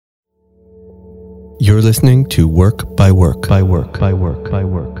You're listening to Work by Work by Work by Work by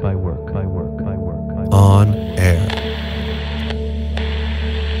Work by Work by Work by Work by Work on air.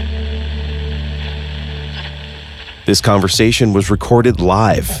 This conversation was recorded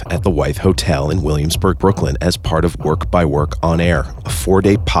live at the Wythe Hotel in Williamsburg, Brooklyn, as part of Work by Work on Air, a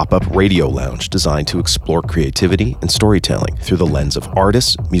 4-day pop-up radio lounge designed to explore creativity and storytelling through the lens of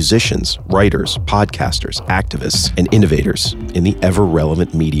artists, musicians, writers, podcasters, activists, and innovators in the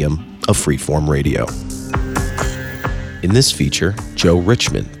ever-relevant medium of freeform radio. In this feature, Joe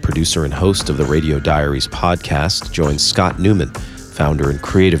Richman, producer and host of the Radio Diaries podcast, joins Scott Newman, founder and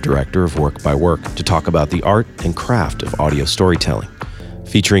creative director of Work by Work, to talk about the art and craft of audio storytelling,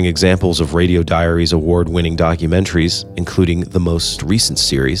 featuring examples of Radio Diaries award-winning documentaries, including the most recent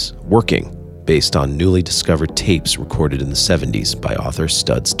series, Working, based on newly discovered tapes recorded in the 70s by author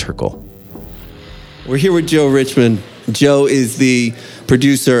Studs Terkel. We're here with Joe Richman. Joe is the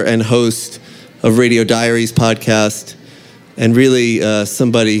producer and host of Radio Diaries podcast, and really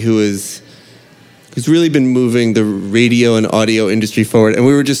somebody who's really been moving the radio and audio industry forward. And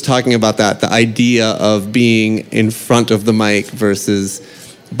we were just talking about that, the idea of being in front of the mic versus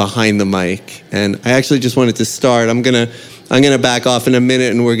behind the mic. And I actually just wanted to start. I'm gonna back off in a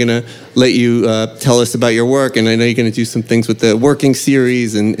minute, and we're gonna let you tell us about your work. And I know you're gonna do some things with the Working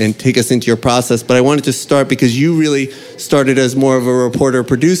series and take us into your process. But I wanted to start because you really started as more of a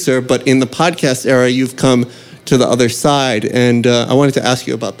reporter-producer, but in the podcast era, you've come to the other side. And I wanted to ask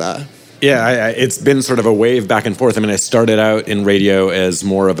you about that. Yeah, it's been sort of a wave back and forth. I mean, I started out in radio as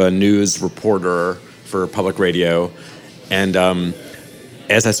more of a news reporter for public radio. And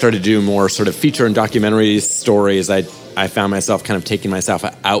as I started to do more sort of feature and documentary stories, I found myself kind of taking myself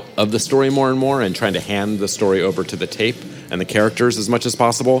out of the story more and more and trying to hand the story over to the tape and the characters as much as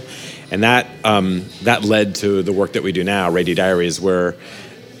possible. And that led to the work that we do now, Radio Diaries, where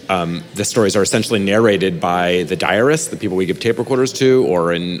the stories are essentially narrated by the diarists, the people we give tape recorders to,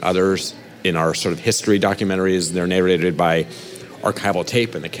 or in others, in our sort of history documentaries, they're narrated by archival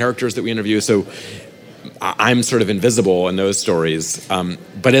tape and the characters that we interview. So I'm sort of invisible in those stories.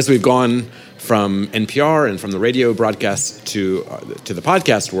 But as we've gone from NPR and from the radio broadcast to the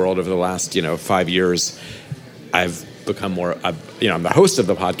podcast world over the last 5 years, I've become more. I'm the host of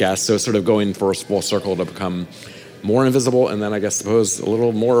the podcast, so sort of going for a full circle to become more invisible, and then I suppose a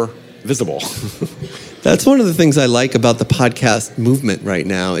little more visible. That's one of the things I like about the podcast movement right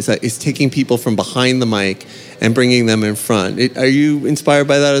now, is that it's taking people from behind the mic and bringing them in front. Are you inspired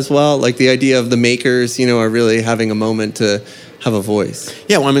by that as well? Like the idea of the makers, are really having a moment to have a voice.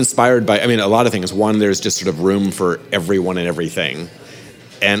 Yeah, well, I'm inspired by, a lot of things. One, there's just sort of room for everyone and everything.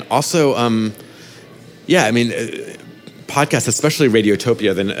 And also, podcasts, especially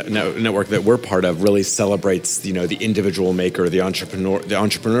Radiotopia, the network that we're part of, really celebrates, the individual maker, the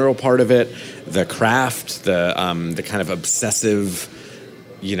entrepreneurial part of it, the craft, the kind of obsessive,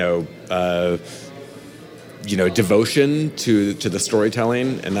 devotion to the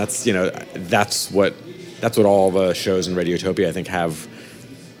storytelling, and that's what all the shows in Radiotopia, I think, have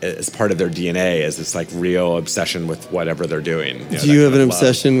as part of their DNA, is this like real obsession with whatever they're doing. Do you have an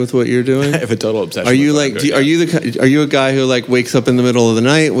obsession with what you're doing? I have a total obsession. Are you are you a guy who wakes up in the middle of the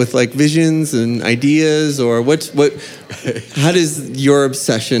night with visions and ideas, or how does your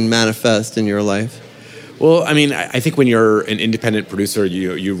obsession manifest in your life? Well, I think when you're an independent producer,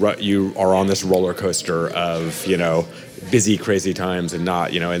 you are on this roller coaster of busy, crazy times and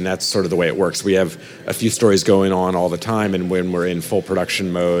not, and that's sort of the way it works. We have a few stories going on all the time, and when we're in full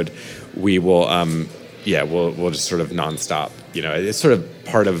production mode, we will, we'll just sort of nonstop. It's sort of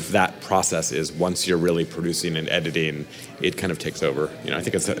part of that process is once you're really producing and editing, it kind of takes over. I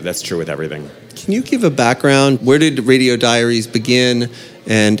think that's true with everything. Can you give a background? Where did Radio Diaries begin,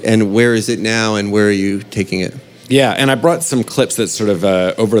 and where is it now, and where are you taking it? Yeah, and I brought some clips that sort of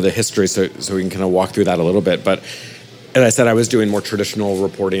over the history, so we can kind of walk through that a little bit, but as I said, I was doing more traditional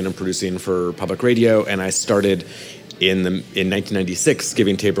reporting and producing for public radio, and I started in 1996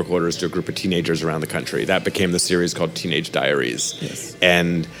 giving tape recorders to a group of teenagers around the country. That became the series called Teenage Diaries. Yes.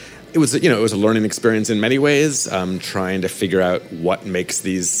 And it was a learning experience in many ways, trying to figure out what makes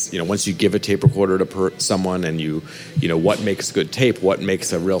these, once you give a tape recorder to someone and what makes good tape, what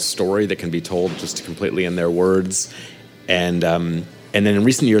makes a real story that can be told just completely in their words. And then in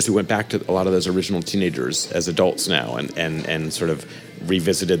recent years, we went back to a lot of those original teenagers as adults now and sort of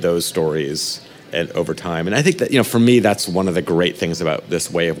revisited those stories over time. And I think that, for me, that's one of the great things about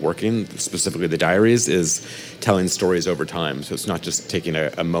this way of working, specifically the diaries, is telling stories over time. So it's not just taking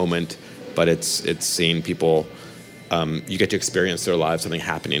a moment, but it's seeing people, you get to experience their lives, something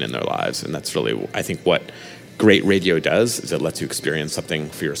happening in their lives. And that's really, I think, what great radio does, is it lets you experience something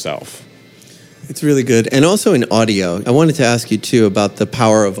for yourself. It's really good. And also in audio, I wanted to ask you too about the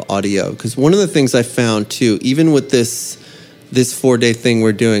power of audio, because one of the things I found too, even with this 4-day thing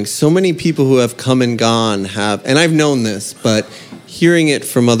we're doing, so many people who have come and gone have, and I've known this, but hearing it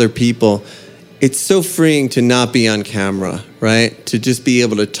from other people, it's so freeing to not be on camera, right? To just be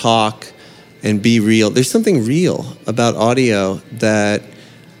able to talk and be real. There's something real about audio that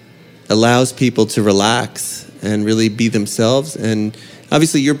allows people to relax and really be themselves. And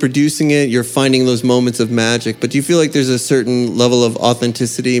obviously you're producing it, you're finding those moments of magic, but do you feel like there's a certain level of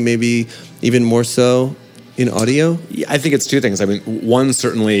authenticity, maybe even more so in audio? Yeah, I think it's two things. I mean, one,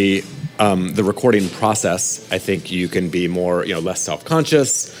 certainly the recording process, I think you can be more, less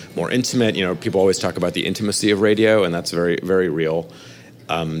self-conscious, more intimate. People always talk about the intimacy of radio, and that's very, very real.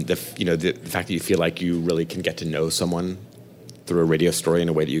 The fact that you feel like you really can get to know someone through a radio story in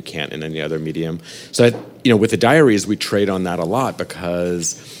a way that you can't in any other medium. So, with the diaries, we trade on that a lot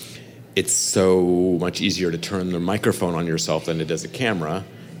because it's so much easier to turn the microphone on yourself than it is a camera,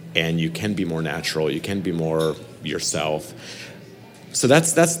 and you can be more natural, you can be more yourself. So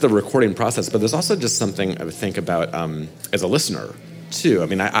that's the recording process, but there's also just something I would think about as a listener, too. I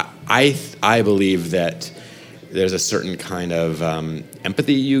mean, I believe that there's a certain kind of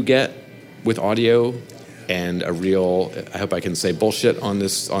empathy you get with audio, and a real, I hope I can say bullshit on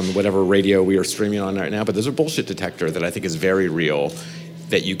whatever radio we are streaming on right now, but there's a bullshit detector that I think is very real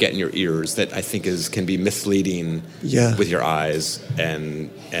that you get in your ears that I think can be misleading with your eyes. And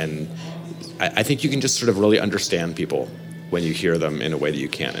I think you can just sort of really understand people when you hear them in a way that you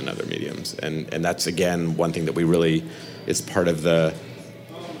can't in other mediums. And that's, again, one thing that we really, is part of the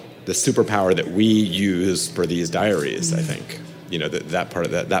superpower that we use for these diaries, I think. That part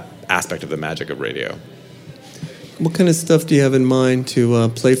of that aspect of the magic of radio. What kind of stuff do you have in mind to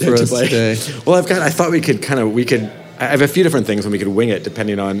play for us today? Well, I thought we could I have a few different things and we could wing it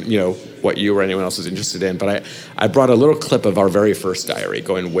depending on, what you or anyone else is interested in. But I brought a little clip of our very first diary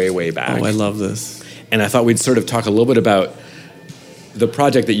going way, way back. Oh, I love this. And I thought we'd sort of talk a little bit about the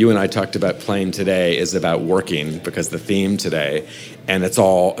project that you and I talked about playing today is about working, because the theme today, and it's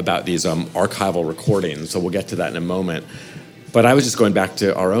all about these archival recordings. So we'll get to that in a moment. But I was just going back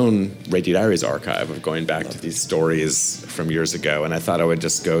to our own Radio Diaries archive of going back to these stories from years ago. And I thought I would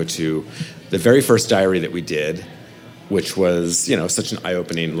just go to the very first diary that we did, which was, such an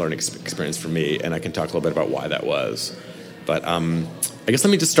eye-opening learning experience for me. And I can talk a little bit about why that was. But I guess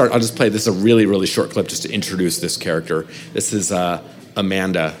let me just start. I'll just play this a really, really short clip just to introduce this character. This is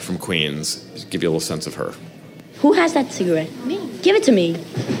Amanda from Queens. Just give you a little sense of her. Who has that cigarette? Me. Give it to me.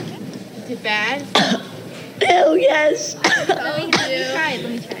 Is it bad? Ew, yes. Let me try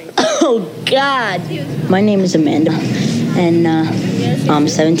it. Oh, God. My name is Amanda, and I'm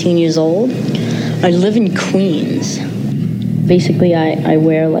 17 years old. I live in Queens. Basically, I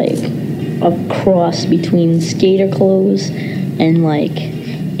wear, a cross between skater clothes and,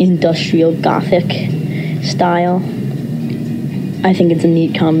 industrial gothic style. I think it's a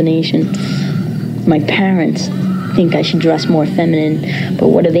neat combination. My parents think I should dress more feminine, but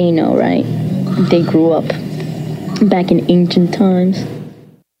what do they know, right? They grew up back in ancient times.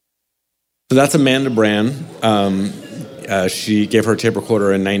 So that's Amanda Brand. She gave her tape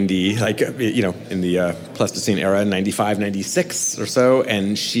recorder in 90, in the Pleistocene era, 95, 96 or so,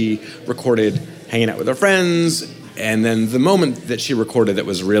 and she recorded hanging out with her friends. And then the moment that she recorded that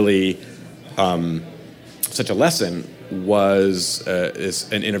was really such a lesson was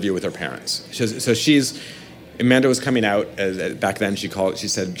is an interview with her parents. Amanda was coming out back then. She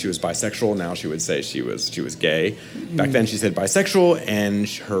said she was bisexual. Now she would say she was gay. Back then she said bisexual, and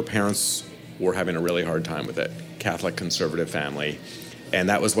her parents were having a really hard time with it. Catholic conservative family, and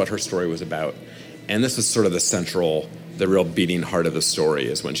that was what her story was about. And this was sort of the real beating heart of the story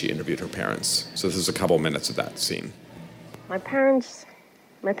is when she interviewed her parents. So this is a couple minutes of that scene. My parents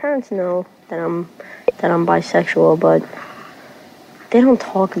know that I'm bisexual, but they don't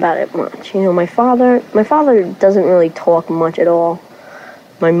talk about it much. My father doesn't really talk much at all.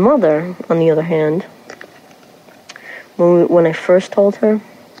 My mother, on the other hand, when I first told her,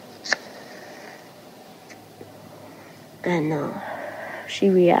 and she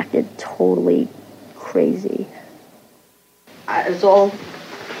reacted totally crazy. It was all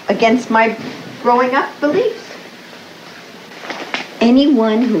against my growing up beliefs.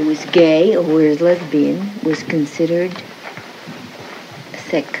 Anyone who was gay or was lesbian was considered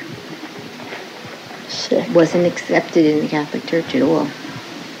sick. Wasn't accepted in the Catholic Church at all.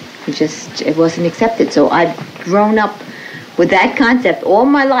 It wasn't accepted. So I've grown up with that concept all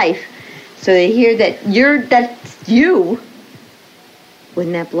my life. So to hear that that's you,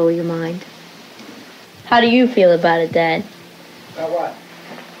 wouldn't that blow your mind? How do you feel about it, Dad? About what?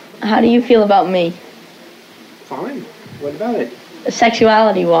 How do you feel about me? Fine. What about it?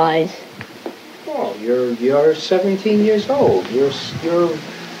 Sexuality-wise. Well, you're 17 years old. You're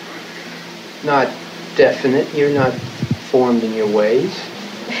not definite. You're not formed in your ways.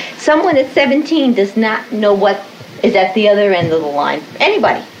 Someone at 17 does not know what is at the other end of the line.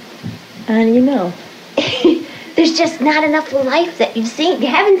 Anybody. How do you know? There's just not enough life that you've seen. You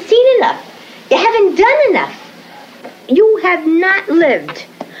haven't seen enough. You haven't done enough. You have not lived.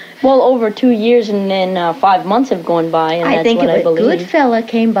 Well, over 2 years and then 5 months have gone by, and I think if I believe. a good fella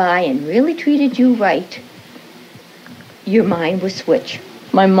came by and really treated you right, your mind would switch.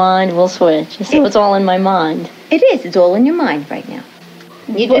 My mind will switch. So it's all in my mind. It is. It's all in your mind right now.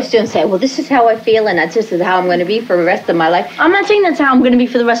 You just don't say, well, this is how I feel, and this is how I'm going to be for the rest of my life. I'm not saying that's how I'm going to be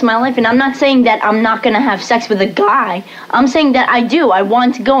for the rest of my life, and I'm not saying that I'm not going to have sex with a guy. I'm saying that I do. I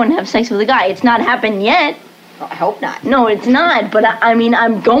want to go and have sex with a guy. It's not happened yet. Oh, I hope not. No, it's not, but I mean,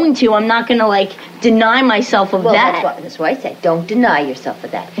 I'm going to. I'm not going to, deny myself of that. That's what I said. Don't deny yourself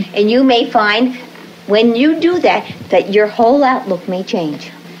of that. And you may find, when you do that your whole outlook may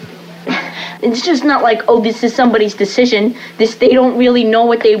change. It's just not like, oh, this is somebody's decision. They don't really know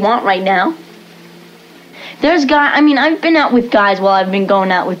what they want right now. There's I've been out with guys while I've been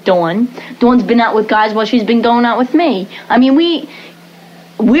going out with Dawn. Dawn's been out with guys while she's been going out with me. I mean,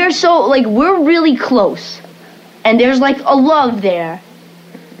 we're so, we're really close. And there's, a love there.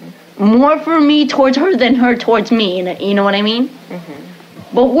 More for me towards her than her towards me, you know what I mean?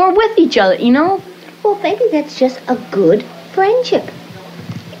 Mm-hmm. But we're with each other, you know? Well, maybe that's just a good friendship.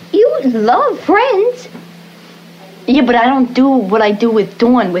 You love friends. Yeah, but I don't do what I do with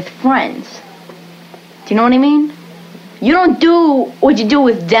Dawn with friends. Do you know what I mean? You don't do what you do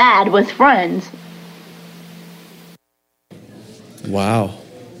with Dad with friends. Wow.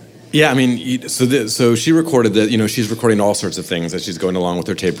 Yeah, I mean, so she recorded that. She's recording all sorts of things as she's going along with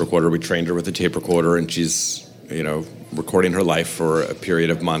her tape recorder. We trained her with a tape recorder, and she's, recording her life for a period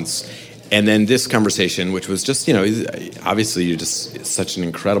of months. And then this conversation, which was just, obviously you're just such an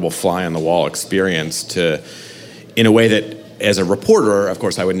incredible fly on the wall experience in a way that as a reporter, of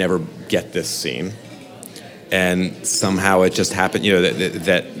course, I would never get this scene. And somehow it just happened,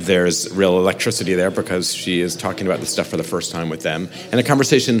 that there's real electricity there because she is talking about this stuff for the first time with them. And a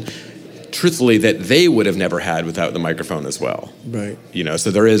conversation, truthfully, that they would have never had without the microphone as well. Right.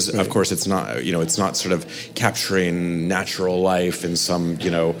 So there is, of course, it's not, it's not sort of capturing natural life in some,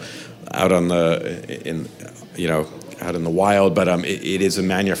 out in the wild, but it is a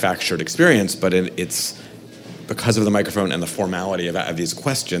manufactured experience, but it's because of the microphone and the formality of these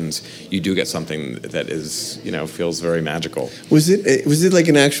questions, you do get something that is, feels very magical. Was it like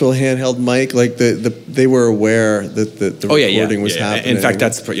an actual handheld mic? Like they were aware that the recording was happening? In fact,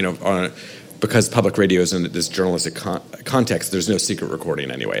 that's, because public radio is in this journalistic context, there's no secret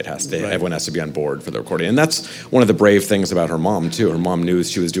recording anyway. Everyone has to be on board for the recording. And that's one of the brave things about her mom, too. Her mom knew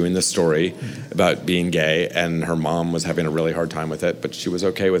she was doing this story about being gay, and her mom was having a really hard time with it, but she was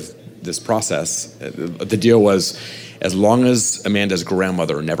okay with this process. The deal was, as long as Amanda's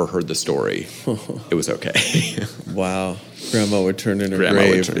grandmother never heard the story, it was okay. Wow. Grandma would turn in her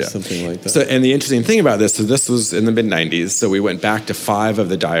grave or something like that. So, and the interesting thing about this, so this was in the mid-'90s, so we went back to 5 of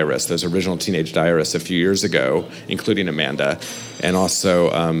the diarists, those original teenage diarists a few years ago, including Amanda, and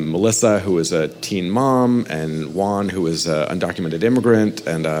also Melissa, who was a teen mom, and Juan, who was an undocumented immigrant,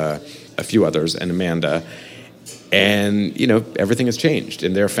 and a few others, and Amanda. And, everything has changed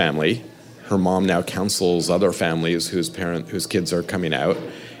in their family. Her mom now counsels other families whose kids are coming out.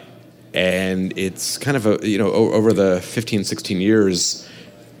 And it's kind of over the 15, 16 years,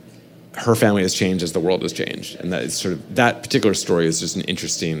 her family has changed as the world has changed. And that is that particular story is just an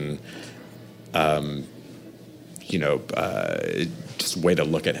interesting, just way to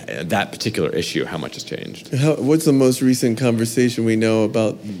look at that particular issue, how much has changed. What's the most recent conversation we know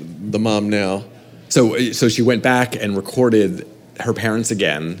about the mom now? So she went back and recorded her parents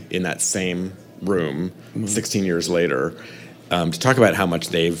again in that same room 16 years later to talk about how much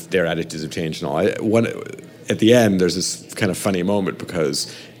their attitudes have changed and all. At the end, there's this kind of funny moment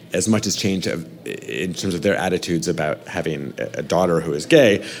because as much as changed in terms of their attitudes about having a daughter who is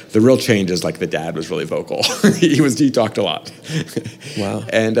gay, the real change is the dad was really vocal. he talked a lot. Wow.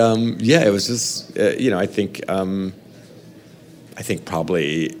 And it was just I think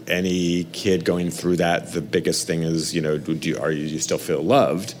probably any kid going through that, the biggest thing is, do you still feel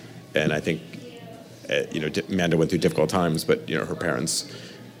loved? And I think, Amanda went through difficult times, but, her parents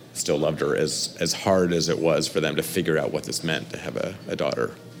still loved her as hard as it was for them to figure out what this meant to have a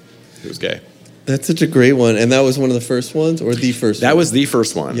daughter who was gay. That's such a great one. And that was one of the first ones, or the first one? That was the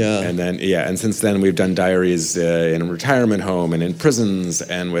first one. Yeah. And then, and since then we've done diaries in a retirement home and in prisons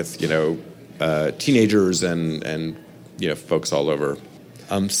and with, teenagers and folks all over.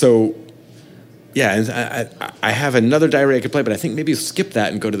 And I have another diary I could play, but I think maybe skip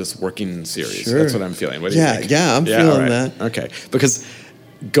that and go to this working series. Sure. That's what I'm feeling. What do you think? Yeah, I'm feeling that. Okay. Because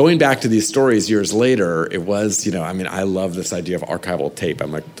going back to these stories years later, it was, I love this idea of archival tape.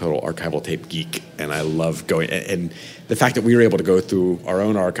 I'm a total archival tape geek, and I love going, and the fact that we were able to go through our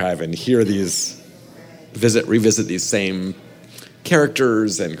own archive and hear these, revisit these same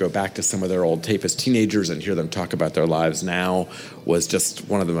characters and go back to some of their old tape as teenagers and hear them talk about their lives now was just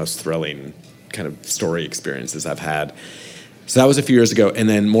one of the most thrilling kind of story experiences I've had. So that was a few years ago. And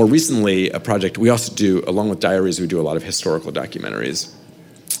then more recently, a project we also do, along with diaries, we do a lot of historical documentaries.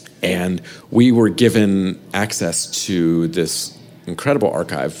 And we were given access to this incredible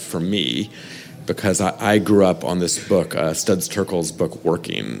archive for me because I grew up on this book, Studs Terkel's book,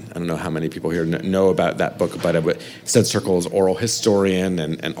 Working. I don't know how many people here know about that book, but Studs Terkel is oral historian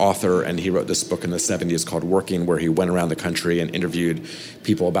and author, and he wrote this book in the 70s called Working, where he went around the country and interviewed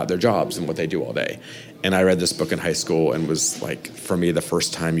people about their jobs and what they do all day. And I read this book in high school and was like, for me, the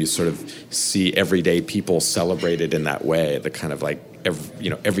first time you sort of see everyday people celebrated in that way, the kind of like,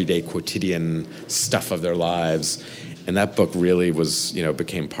 everyday quotidian stuff of their lives. And that book really was,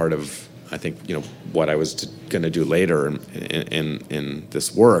 became part of, I think, what I was going to do later in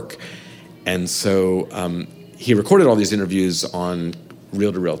this work. And so he recorded all these interviews on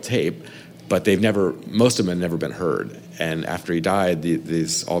reel-to-reel tape, but most of them had never been heard. And after he died,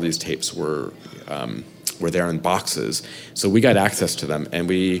 all these tapes were there in boxes. So we got access to them, and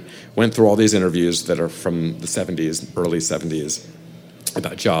we went through all these interviews that are from the 70s, early 70s,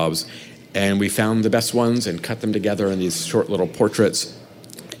 about jobs, and we found the best ones and cut them together in these short little portraits.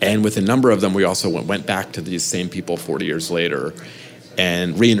 And with a number of them, we also went back to these same people 40 years later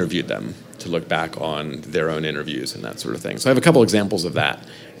and re-interviewed them to look back on their own interviews and that sort of thing. So I have a couple examples of that.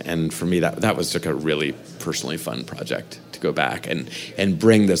 And for me, that was like a really personally fun project to go back and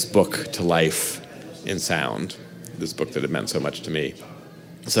bring this book to life in sound, this book that had meant so much to me.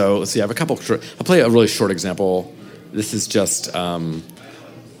 So let's see, I have a couple I'll play a really short example. This is just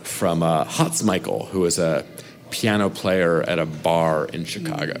from Hans Michael, who is a piano player at a bar in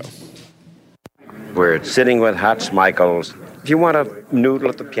Chicago. We're sitting with Hans Michaels. If you want to noodle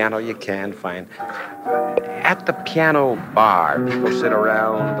at the piano, you can find. At the piano bar, people sit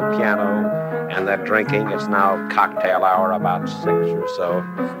around the piano and they're drinking. It's now cocktail hour, about 6 or so.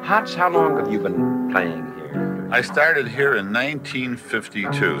 Hans, how long have you been playing here? I started here in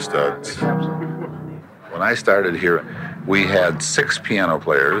 1952, Studs. When I started here, we had 6 piano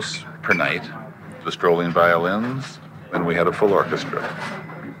players per night, the strolling violins, and we had a full orchestra.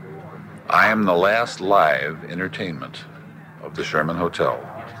 I am the last live entertainment of the Sherman Hotel.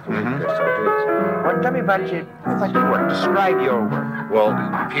 Mm-hmm. Well, tell me about your work. Describe your work. Well,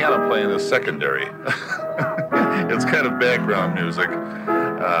 piano playing is secondary. It's kind of background music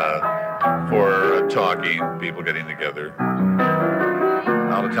for talking, people getting together.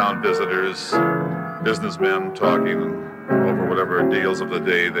 Out-of-town visitors, businessmen talking over whatever deals of the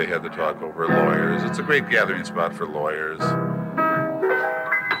day they had to talk over. Lawyers. It's a great gathering spot for lawyers.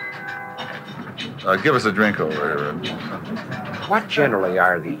 Give us a drink over here. What generally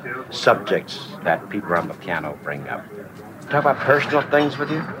are the subjects that people on the piano bring up? Talk about personal things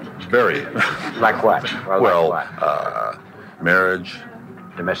with you? Very. Like what? Marriage.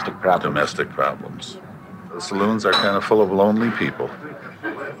 Domestic problems. Domestic problems. The saloons are kind of full of lonely people,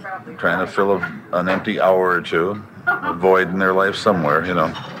 trying to fill an empty hour or two, a void in their life somewhere,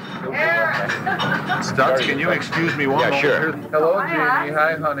 Studs, can you excuse me one moment? Yeah, sure. Hello, Jamie.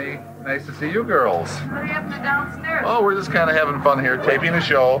 Hi, honey. Nice to see you girls. What are you up to downstairs? Oh, we're just kind of having fun here, taping a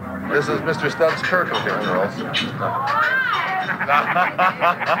show. This is Mr. Studs Terkel here, girls.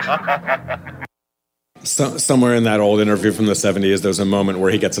 Somewhere in that old interview from the 70s, there's a moment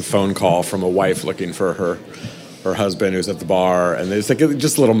where he gets a phone call from a wife looking for her husband who's at the bar, and there's like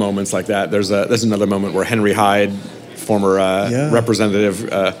just little moments like that. There's another moment where Henry Hyde, former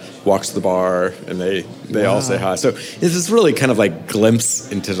representative, walks to the bar, and they all say hi. So it's this really kind of like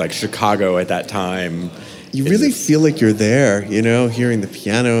glimpse into like Chicago at that time. You really feel like you're there, hearing the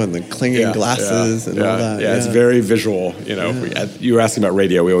piano and the clanging glasses and all that. Yeah, it's very visual. You were asking about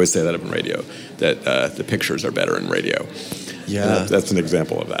radio. We always say that in radio, that the pictures are better in radio. Yeah. That's an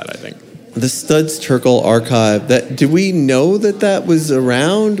example of that, I think. The Studs Terkel archive, do we know that was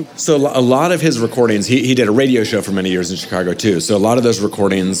around? So a lot of his recordings, he did a radio show for many years in Chicago too. So a lot of those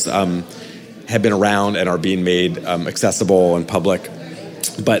recordings have been around and are being made accessible and public.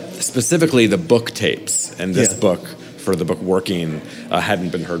 But specifically the book tapes, and this book, for the book Working,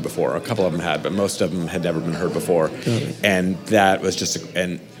 hadn't been heard before. A couple of them had, but most of them had never been heard before. And that was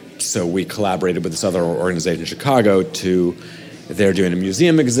so we collaborated with this other organization in Chicago they're doing a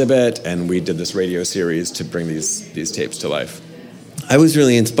museum exhibit, and we did this radio series to bring these tapes to life. I was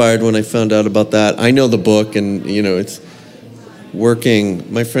really inspired when I found out about that. I know the book, and it's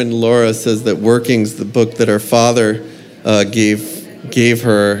Working. My friend Laura says that Working's the book that her father gave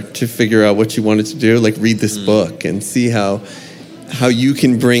her to figure out what she wanted to do. Like, read this book and see how you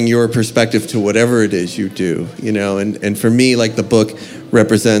can bring your perspective to whatever it is you do. And for me, like, the book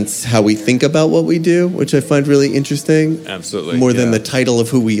represents how we think about what we do, which I find really interesting. Absolutely, more than the title of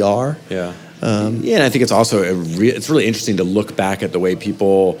who we are. Yeah. And I think it's also it's really interesting to look back at the way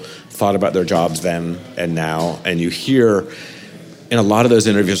people thought about their jobs then and now. And you hear in a lot of those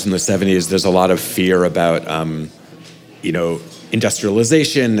interviews from the 70s, there's a lot of fear about,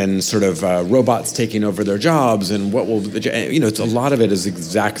 industrialization and sort of robots taking over their jobs, and what will it's a lot of it is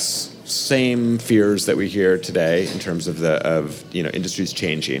exact same fears that we hear today in terms of industries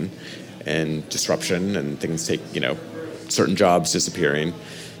changing and disruption and things certain jobs disappearing.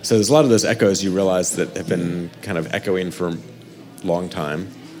 So there's a lot of those echoes you realize that have been kind of echoing for a long time.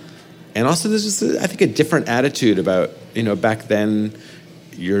 And also there's just, I think, a different attitude about, back then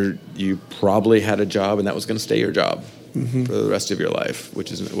you probably had a job and that was going to stay your job for the rest of your life,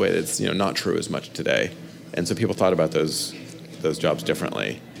 which is in a way that's, not true as much today. And so people thought about those jobs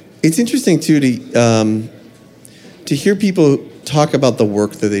differently. It's interesting, too, to hear people talk about the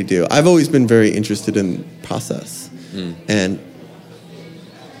work that they do. I've always been very interested in process and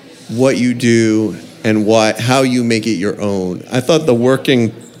what you do and how you make it your own. I thought the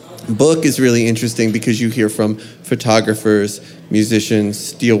Working book is really interesting because you hear from photographers, musicians,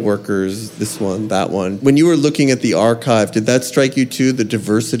 steel workers, this one, that one. When you were looking at the archive, did that strike you too, the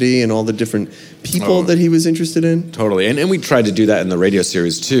diversity and all the different people that he was interested in? Totally. And we tried to do that in the radio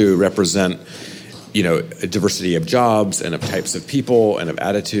series too, represent, a diversity of jobs and of types of people and of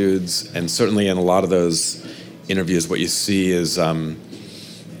attitudes. And certainly in a lot of those interviews, what you see is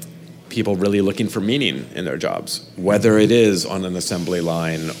people really looking for meaning in their jobs, whether it is on an assembly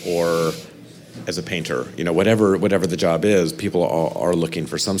line or as a painter, whatever the job is, people are looking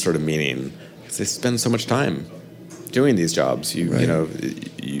for some sort of meaning. They spend so much time doing these jobs.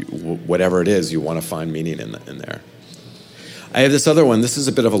 Whatever it is, you want to find meaning in there. I have this other one. This is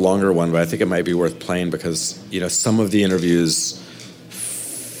a bit of a longer one, but I think it might be worth playing because, some of the interviews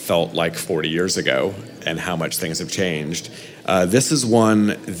felt like 40 years ago and how much things have changed. This is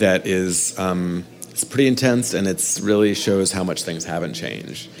one that is it's pretty intense, and it really shows how much things haven't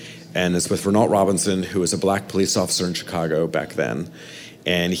changed. And it's with Renault Robinson, who was a black police officer in Chicago back then.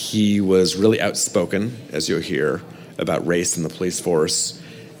 And he was really outspoken, as you'll hear, about race in the police force.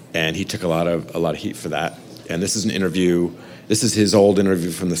 And he took a lot of heat for that. And this is an interview. This is his old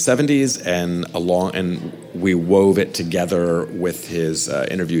interview from the 70s, and we wove it together with his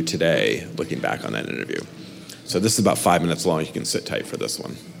interview today, looking back on that interview. So this is about 5 minutes long. You can sit tight for this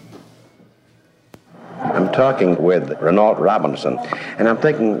one. I'm talking with Renault Robinson, and I'm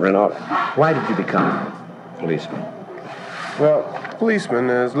thinking, Renault, why did you become a policeman? Well, policeman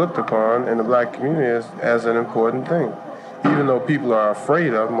is looked upon in the black community as an important thing. Even though people are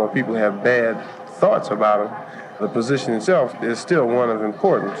afraid of them or people have bad thoughts about them, the position itself is still one of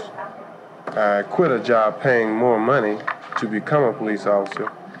importance. I quit a job paying more money to become a police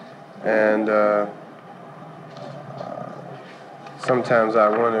officer, and sometimes I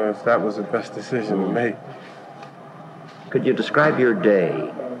wonder if that was the best decision to make. Could you describe your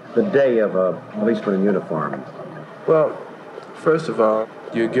day, the day of a policeman in uniform? Well, first of all,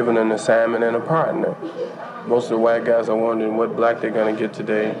 you're given an assignment and a partner. Most of the white guys are wondering what black they're going to get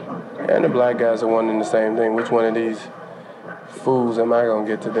today, and the black guys are wondering the same thing. Which one of these fools am I going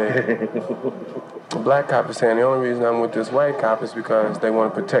to get today? The black cop is saying the only reason I'm with this white cop is because they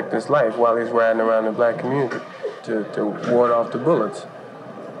want to protect his life while he's riding around the black community to ward off the bullets.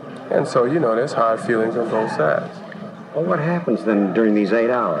 And so, there's hard feelings on both sides. Well, what happens then during these 8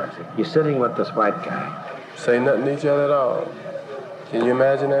 hours? You're sitting with this white guy. Say nothing to each other at all. Can you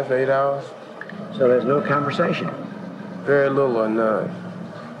imagine that for 8 hours? So there's no conversation? Very little or none.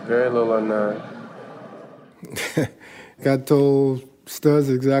 Very little or none. I told Studs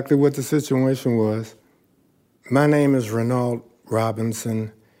exactly what the situation was. My name is Renault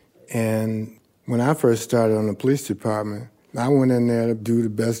Robinson, and when I first started on the police department, I went in there to do the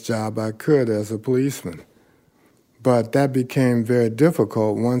best job I could as a policeman. But that became very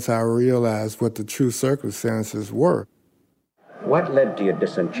difficult once I realized what the true circumstances were. What led to your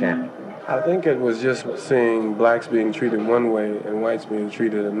disenchantment I think it was just seeing blacks being treated one way and whites being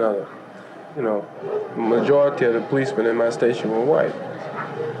treated another. You know, the majority of the policemen in my station were white.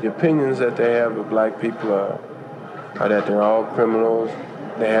 The opinions that they have of black people are that they're all criminals,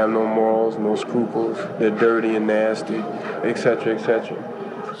 they have no morals, no scruples, they're dirty and nasty, etc.,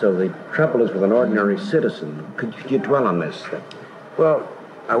 etc. So the trouble is with an ordinary citizen. Could you dwell on this? Well,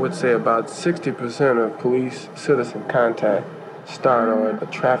 I would say about 60% of police-citizen contact start on a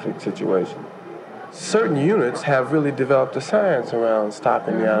traffic situation. Certain units have really developed a science around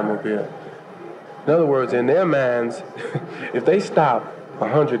stopping the automobile. In other words, in their minds, if they stop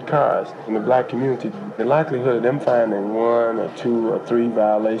 100 cars in the black community, the likelihood of them finding 1 or 2 or 3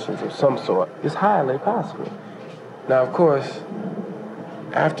 violations of some sort is highly possible. Now, of course,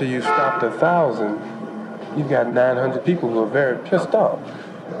 after you've stopped 1,000, you've got 900 people who are very pissed off.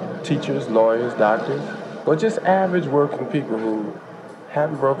 Teachers, lawyers, doctors, or just average working people who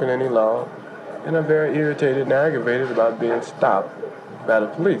haven't broken any law and are very irritated and aggravated about being stopped by the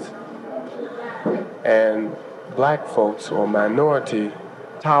police. And black folks or minority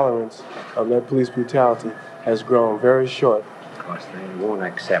tolerance of that police brutality has grown very short. Of course, they won't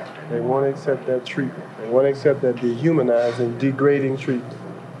accept it. They won't accept that treatment. They won't accept that dehumanizing, degrading treatment.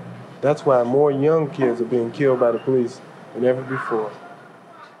 That's why more young kids are being killed by the police than ever before.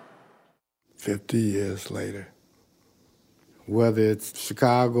 50 years later, whether it's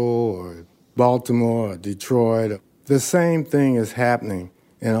Chicago or Baltimore or Detroit, the same thing is happening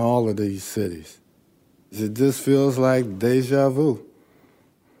in all of these cities. It just feels like deja vu.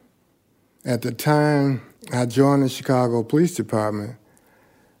 At the time I joined the Chicago Police Department,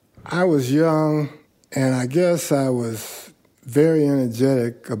 I was young, and I guess I was very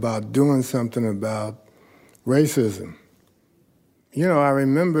energetic about doing something about racism. You know, I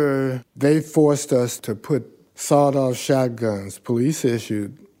remember they forced us to put sawed-off shotguns,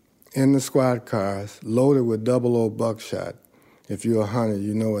 police-issued, in the squad cars, loaded with 00 buckshot. If you're a hunter,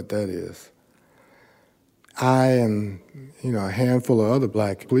 you know what that is. I and, a handful of other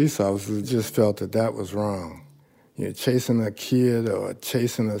black police officers just felt that that was wrong. You're chasing a kid or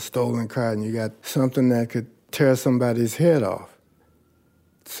chasing a stolen car, and you got something that could tear somebody's head off.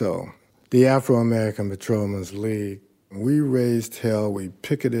 So the Afro-American Patrolmen's League, we raised hell, we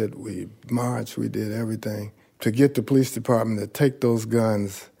picketed, we marched, we did everything to get the police department to take those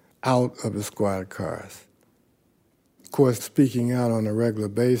guns out of the squad cars. Of course, speaking out on a regular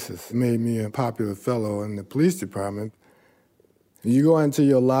basis made me a popular fellow in the police department. You go into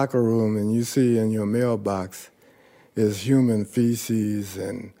your locker room and you see in your mailbox is human feces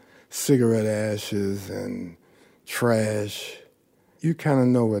and cigarette ashes and trash. You kind of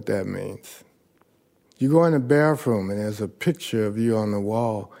know what that means. You go in the bathroom and there's a picture of you on the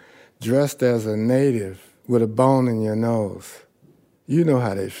wall dressed as a native with a bone in your nose. You know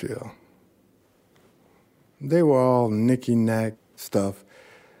how they feel. They were all nicky-nack stuff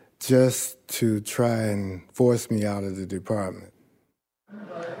just to try and force me out of the department.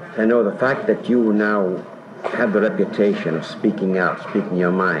 I know the fact that you now have the reputation of speaking out, speaking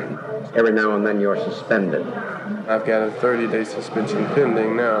your mind. Every now and then you're suspended. I've got a 30-day suspension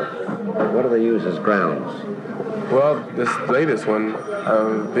pending now. What do they use as grounds? Well, this latest one,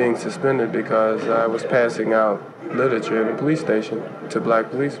 I'm being suspended because I was passing out literature in the police station to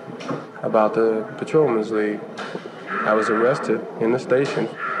black policemen about the Patrolmen's League. I was arrested in the station,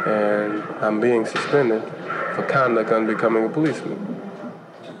 and I'm being suspended for conduct unbecoming a policeman.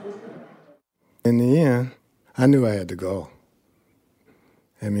 In the end, I knew I had to go.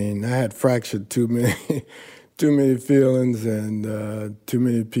 I mean, I had fractured too many feelings and too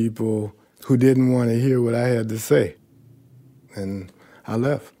many people who didn't want to hear what I had to say. And I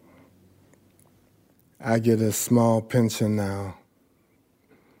left. I get a small pension now,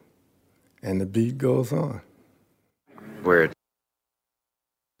 and the beat goes on. Weird.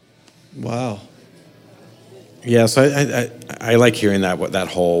 Wow. Yeah, so I like hearing that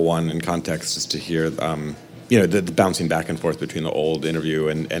whole one in context, just to hear the bouncing back and forth between the old interview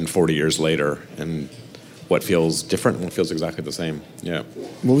and 40 years later, and what feels different and what feels exactly the same. Yeah.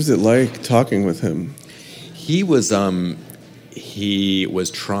 What was it like talking with him? He was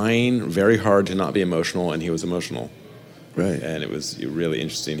trying very hard to not be emotional, and he was emotional. Right. And it was really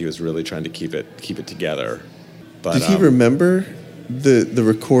interesting. He was really trying to keep it together. But did he remember the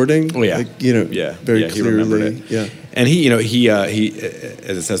recording? Oh yeah. Very clearly. He remembered it. Yeah. And he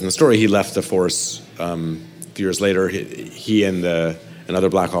as it says in the story, he left the force a few years later. He and other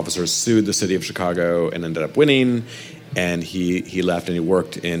black officers sued the city of Chicago and ended up winning. And he left and he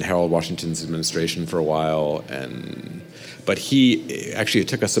worked in Harold Washington's administration for a while. But it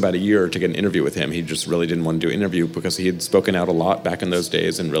took us about a year to get an interview with him. He just really didn't want to do an interview because he had spoken out a lot back in those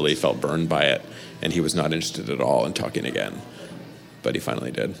days and really felt burned by it. And he was not interested at all in talking again. But he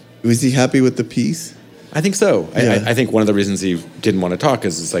finally did. Was he happy with the piece? I think so. Yeah. I think one of the reasons he didn't want to talk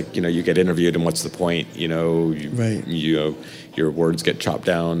is it's like, you get interviewed and what's the point? Right. Your words get chopped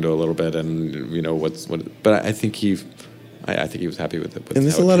down to a little bit and, but I think he was happy with it. And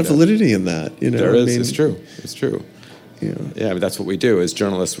there's a lot of validity in that, There is. It's true. It's true. Yeah. Yeah, I mean, that's what we do as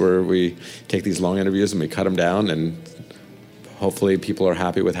journalists, where we take these long interviews and we cut them down, and hopefully people are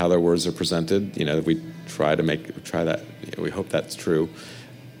happy with how their words are presented. We try that. We hope that's true.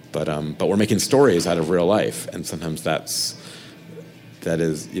 But we're making stories out of real life, and sometimes that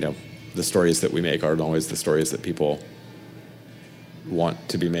is the stories that we make aren't always the stories that people want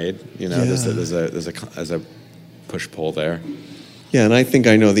to be made. There's a push-pull there. Yeah, and I think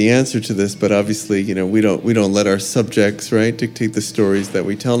I know the answer to this, but obviously, we don't let our subjects, right, dictate the stories that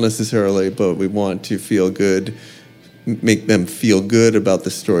we tell necessarily, but we want to feel good, make them feel good about the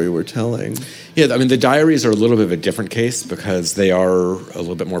story we're telling. Yeah, I mean, the diaries are a little bit of a different case because they are a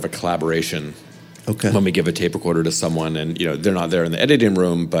little bit more of a collaboration. Okay. When we give a tape recorder to someone, and they're not there in the editing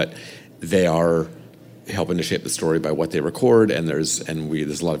room, but they are helping to shape the story by what they record, and there's a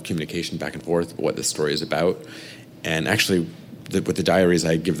lot of communication back and forth about what the story is about. And actually, with the diaries,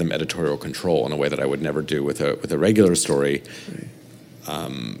 I give them editorial control in a way that I would never do with a regular story,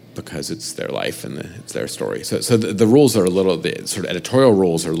 because it's their life and it's their story. So the rules are the sort of editorial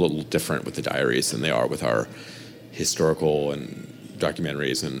rules are a little different with the diaries than they are with our historical and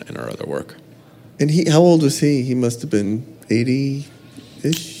documentaries and our other work. And how old was he? He must have been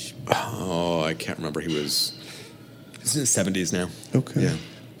 80-ish? Oh, I can't remember. He's in his 70s now. Okay. Yeah.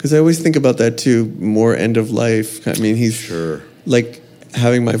 Because I always think about that too, more end of life. I mean, he's sure like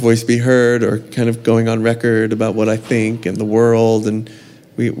having my voice be heard, or kind of going on record about what I think and the world. And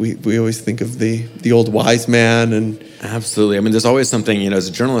we always think of the old wise man. And absolutely. I mean, there's always something, as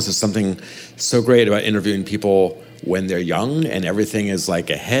a journalist, there's something so great about interviewing people when they're young and everything is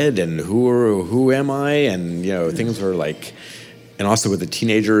like ahead, and who am I? And, things are like. And also with the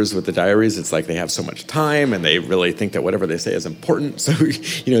teenagers, with the diaries, it's like they have so much time and they really think that whatever they say is important. So,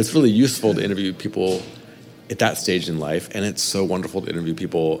 it's really useful to interview people at that stage in life. And it's so wonderful to interview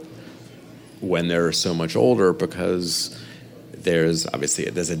people when they're so much older, because there's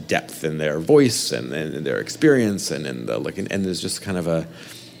a depth in their voice and in their experience and in and there's just kind of a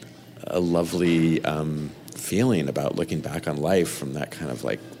lovely feeling about looking back on life from that kind of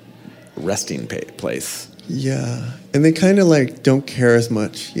like resting place. Yeah, and they kind of don't care as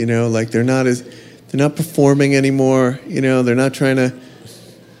much, they're not performing anymore, they're not trying to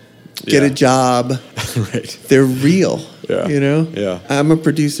get a job. Right. They're real, Yeah. Yeah. I'm a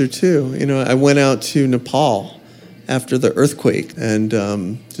producer too, I went out to Nepal after the earthquake, and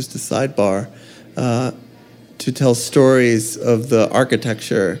just a sidebar, to tell stories of the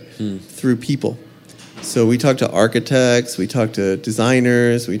architecture through people. So we talked to architects, we talked to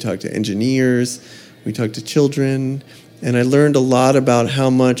designers, we talked to engineers, we talked to children, and I learned a lot about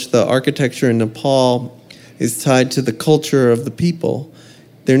how much the architecture in Nepal is tied to the culture of the people.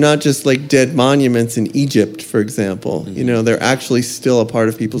 They're not just like dead monuments in Egypt, for example. Mm-hmm. They're actually still a part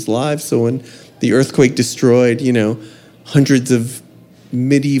of people's lives. So when the earthquake destroyed, hundreds of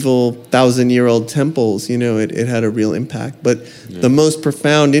medieval 1,000-year-old temples, it had a real impact. But the most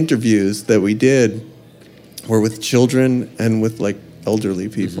profound interviews that we did were with children and with elderly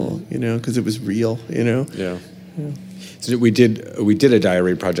people, because it was real, Yeah. So we did a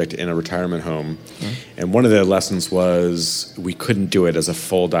diary project in a retirement home, and one of the lessons was we couldn't do it as a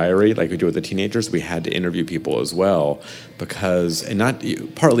full diary like we do with the teenagers. We had to interview people as well,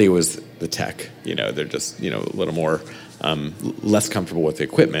 partly it was the tech. They're just a little more less comfortable with the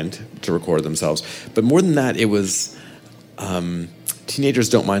equipment to record themselves. But more than that, it was teenagers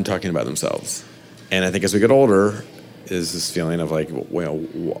don't mind talking about themselves, and I think as we get older, is this feeling of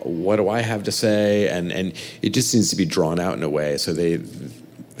what do I have to say? And it just needs to be drawn out in a way. So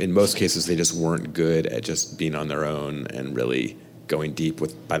in most cases, they just weren't good at just being on their own and really going deep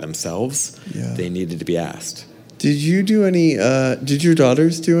by themselves. Yeah. They needed to be asked. Did you do any, did your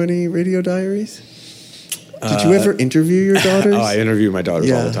daughters do any radio diaries? Did you ever interview your daughters? I interview my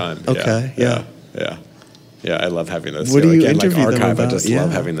daughters all the time. Okay. Yeah. I love having those. What do you interview them archive, about? I just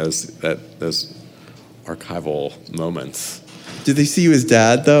love having those archival moments. Do they see you as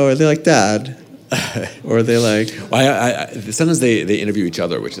dad, though? Are they like, Dad? Or are they like... Sometimes they interview each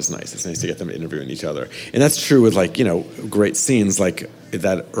other, which is nice. It's nice to get them interviewing each other. And that's true with great scenes like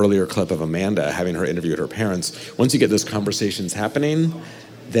that earlier clip of Amanda having her interviewed her parents. Once you get those conversations happening,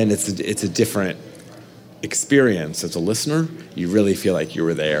 then it's a different experience as a listener, you really feel like you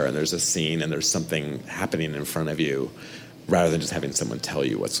were there and there's a scene and there's something happening in front of you rather than just having someone tell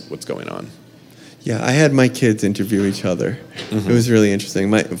you what's going on. Yeah, I had my kids interview each other. It was really interesting.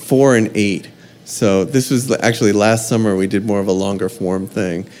 My 4 and 8. So this was actually last summer we did more of a longer form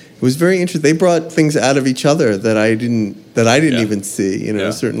thing. It was very interesting. They brought things out of each other that I didn't even see.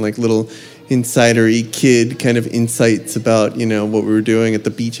 Certain like little insider-y kid kind of insights about what we were doing at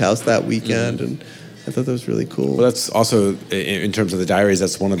the beach house that weekend, and I thought that was really cool. Well, that's also in terms of the diaries.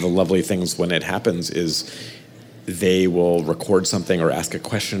 That's one of the lovely things when it happens is they will record something or ask a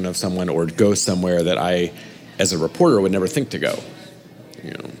question of someone or go somewhere that I, as a reporter, would never think to go.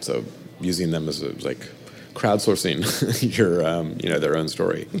 So using them as like crowdsourcing their own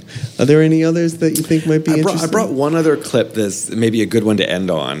story. Are there any others that you think might be interesting? I brought one other clip that's maybe a good one to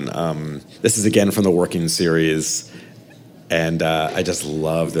end on. This is again from the Working series, and I just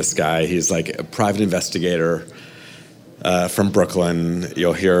love this guy. He's like a private investigator from Brooklyn.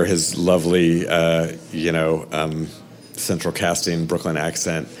 You'll hear his lovely, central casting Brooklyn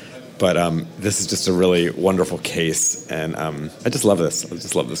accent. But this is just a really wonderful case, and I just love this. I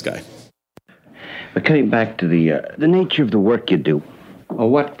just love this guy. But coming back to the nature of the work you do, or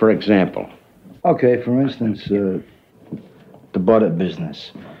what, for example? Okay, for instance, the butter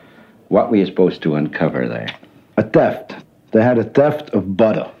business. What were you supposed to uncover there? A theft. They had a theft of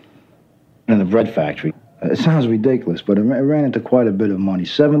butter in the bread factory. It sounds ridiculous, but it ran into quite a bit of money.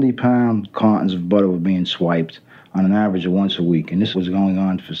 70-pound cartons of butter were being swiped on an average of once a week, and this was going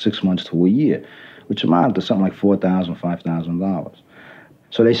on for 6 months to a year, which amounted to something like $4,000, $5,000.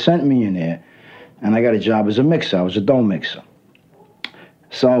 So they sent me in there, and I got a job as a mixer. I was a dough mixer.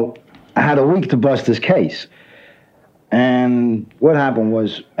 So I had a week to bust this case. And what happened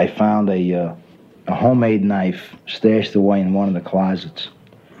was I found a homemade knife stashed away in one of the closets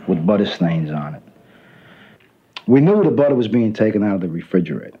with butter stains on it. We knew the butter was being taken out of the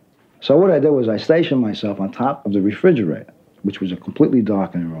refrigerator. So what I did was I stationed myself on top of the refrigerator, which was a completely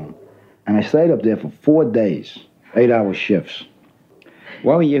darkened room. And I stayed up there for 4 days, 8-hour shifts.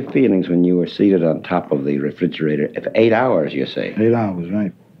 What were your feelings when you were seated on top of the refrigerator for 8 hours, you say? 8 hours,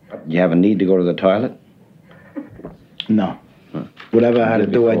 right. You have a need to go to the toilet? No. Huh. Whatever I had to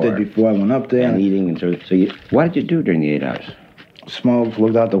do, I did before I went up there. And eating and so what did you do during the 8 hours? Smoked,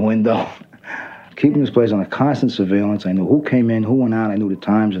 looked out the window. Keeping this place on a constant surveillance. I knew who came in, who went out. I knew the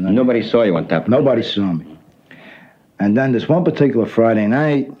times. And nobody saw you on top of the Nobody saw me. And then this one particular Friday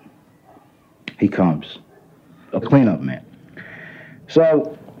night, he comes. A cleanup man.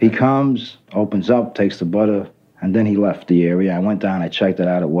 So he comes, opens up, takes the butter, and then he left the area. I went down, I checked it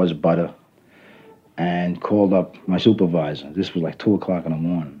out, it was butter, and called up my supervisor. This was like 2 o'clock in the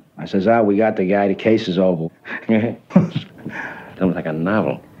morning. I says, we got the guy, the case is over. Sounds like a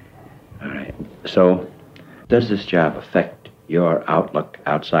novel. All right. So, does this job affect your outlook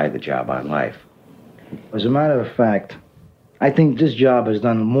outside the job on life? As a matter of fact, I think this job has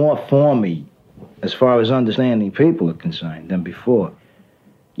done more for me as far as understanding people are concerned than before.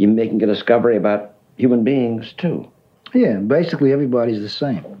 You're making a discovery about human beings, too. Yeah, basically everybody's the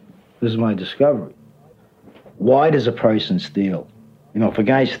same. This is my discovery. Why does a person steal? If a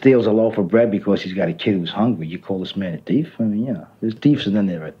guy steals a loaf of bread because he's got a kid who's hungry, you call this man a thief? I mean, there's thieves and then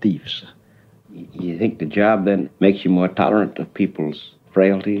there are thieves. You think the job then makes you more tolerant of people's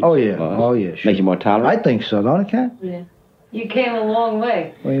frailties? Oh, yeah. Oh, yeah, sure. Makes you more tolerant? I think so, don't it, Kat? Yeah. You came a long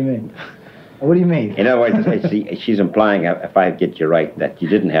way. What do you mean? What do you mean? In other words, she's implying, if I get you right, that you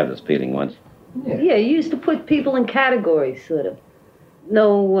didn't have this feeling once. Yeah, you used to put people in categories, sort of.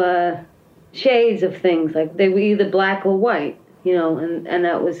 No shades of things. Like they were either black or white, and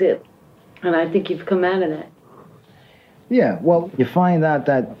that was it. And I think you've come out of that. Yeah, well, you find out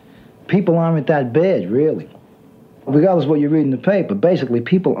that people aren't that bad, really. Regardless of what you read in the paper, basically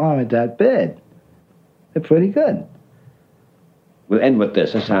people aren't that bad. They're pretty good. We'll end with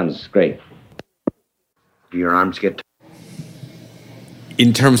this. That sounds great. Do your arms get...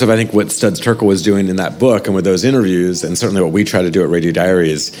 In terms of, I think, what Studs Terkel was doing in that book and with those interviews, and certainly what we try to do at Radio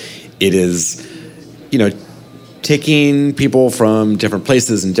Diaries, it is, taking people from different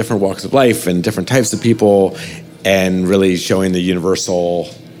places and different walks of life and different types of people and really showing the universal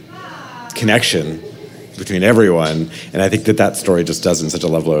connection between everyone. And I think that story just does in such a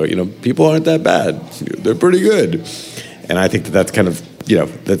level of, people aren't that bad. They're pretty good. And I think that's kind of,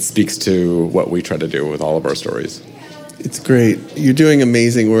 that speaks to what we try to do with all of our stories. It's great. You're doing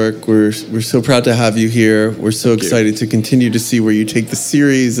amazing work. We're so proud to have you here. We're so excited to continue to see where you take the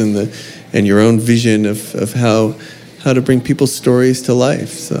series and your own vision of how how to bring people's stories to life.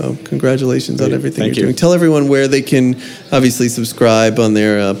 So congratulations on everything Thank you're you. doing. Tell everyone where they can obviously subscribe on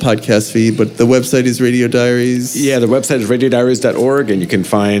their podcast feed, but the website is Radio Diaries. Yeah, the website is radiodiaries.org, and you can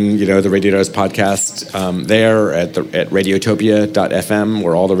find, the Radio Diaries podcast there at radiotopia.fm,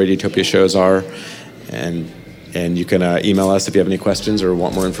 where all the Radiotopia shows are. And you can email us if you have any questions or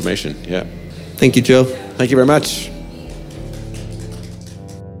want more information. Yeah. Thank you, Joe. Thank you very much.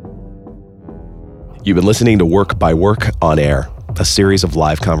 You've been listening to Work by Work on Air, a series of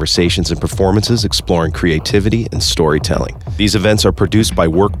live conversations and performances exploring creativity and storytelling. These events are produced by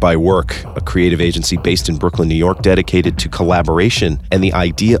Work, a creative agency based in Brooklyn, New York, dedicated to collaboration and the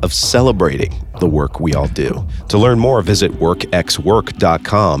idea of celebrating the work we all do. To learn more, visit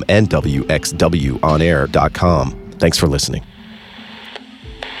workxwork.com and wxwonair.com. Thanks for listening.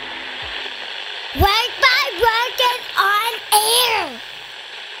 Work